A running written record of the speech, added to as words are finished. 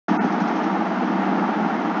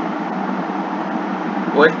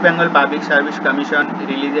West Bengal Public Service Commission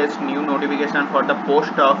releases new notification for the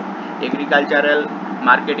post of Agricultural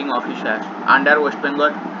Marketing Officer under West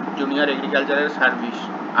Bengal Junior Agricultural Service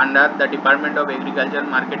under the Department of Agriculture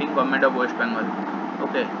Marketing, Government of West Bengal.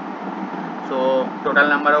 Okay, so total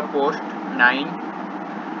number of posts 9,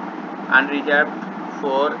 unreserved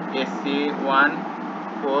 4, SC 1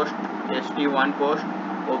 post, ST 1 post,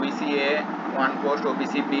 OBC A 1 post,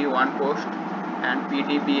 OBC B 1 post, and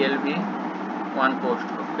PTBLB 1 post.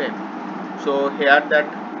 Okay, so here that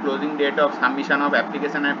closing date of submission of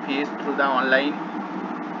application and fees through the online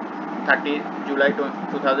 30 July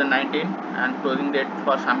 2019 and closing date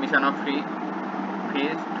for submission of fees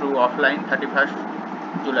through offline 31st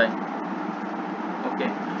July. Okay,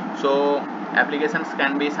 so applications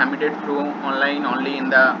can be submitted through online only in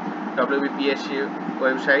the WBPSC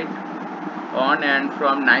website on and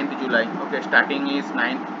from 9th July. Okay, starting is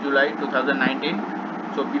 9th July 2019.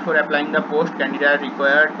 So before applying the post, candidates are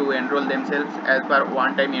required to enroll themselves as per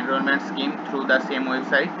one-time enrollment scheme through the same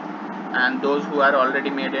website, and those who are already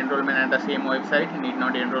made enrollment at the same website need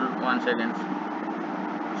not enroll once again.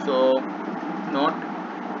 So note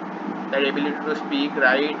that ability to speak,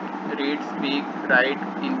 write, read, speak, write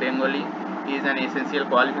in Bengali is an essential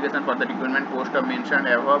qualification for the recruitment post of mentioned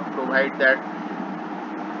above, provided that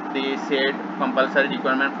the said compulsory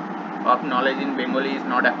requirement of knowledge in Bengali is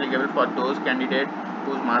not applicable for those candidates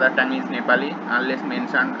whose mother tongue is Nepali unless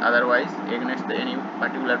mentioned otherwise against any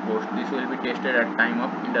particular post. This will be tested at time of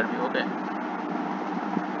interview. Okay,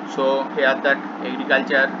 so here that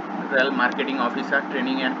Agricultural Marketing Officer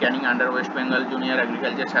training and canning under West Bengal Junior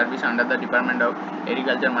Agriculture Service under the Department of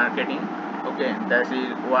Agriculture Marketing. Okay, that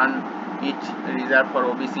is one each reserved for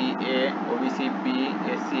OBC A, OBC B,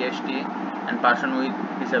 SC, ST and person with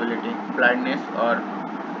disability, blindness or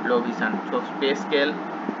low vision. So pay scale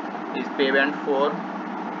is pay band 4,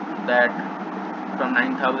 that from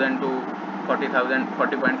 9,000 to 40,000,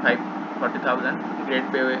 40.5, 40,000.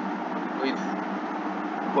 Grade pay with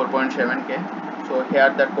 4.7k. So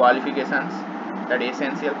here the qualifications, that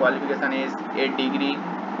essential qualification is a degree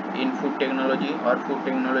in food technology or food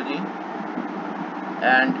technology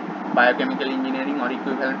and biochemical engineering or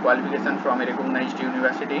equivalent qualification from a recognized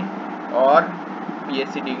university, or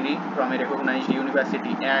B.Sc degree from a recognized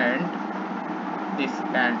university,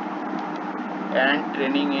 and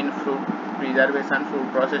training in food preservation, food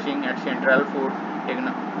processing at Central Food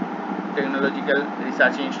Technological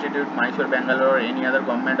Research Institute, Mysore, Bangalore, or any other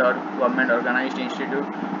government or government organized institute,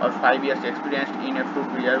 or 5 years experience in a food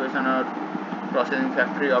preservation or processing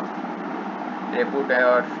factory of repute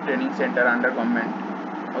or training center under government.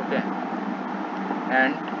 Okay,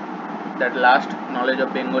 and that last knowledge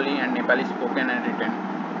of Bengali and Nepali spoken and written.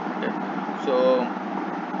 Okay, so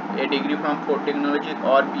a degree from food technology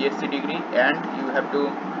or B.Sc degree, and you have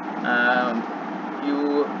to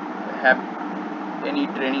you have any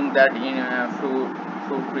training that in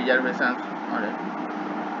food preservation,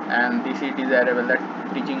 and this is desirable, that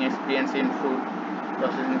teaching experience in food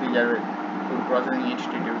processing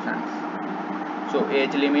institutions. So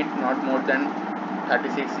age limit not more than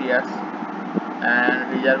 36 years,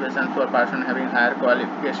 and reservations for person having higher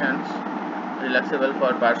qualifications, relaxable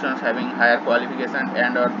for persons having higher qualification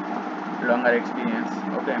and or longer experience.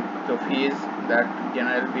 Okay, so fees, that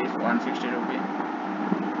general fees 160 rupees,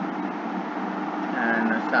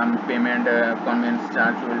 and some payment convenience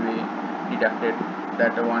charge will be deducted,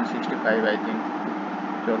 that 165 I think.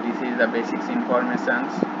 So this is the basics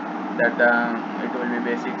informations, that it will be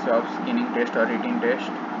basics of screening test or written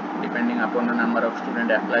test depending upon the number of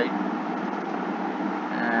students applied,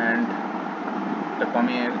 and the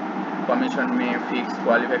commission may fix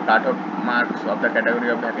qualified cut-off marks of the category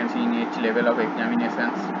of vacancy in each level of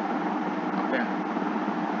examinations. Okay,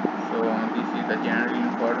 so this is the general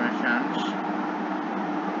information,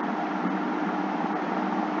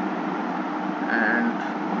 and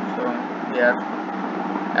so here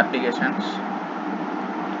application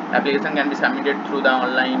can be submitted through the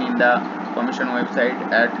online in the commission website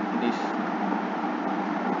at this,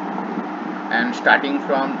 and starting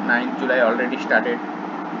from 9th July already started.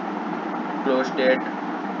 Close date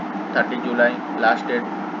 30 July, last date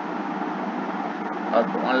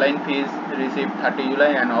of online fees received 30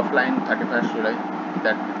 July and offline 31st July.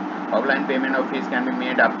 That offline payment of fees can be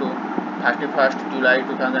made up to 31st July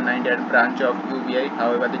 2019 at branch of UBI.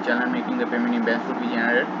 However, the channel making the payment in bank should be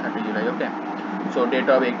generated 30 July. Okay, so date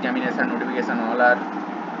of examination, notification, all are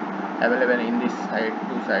available in this site,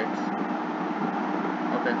 two sites.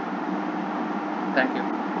 Okay, thank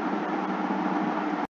you.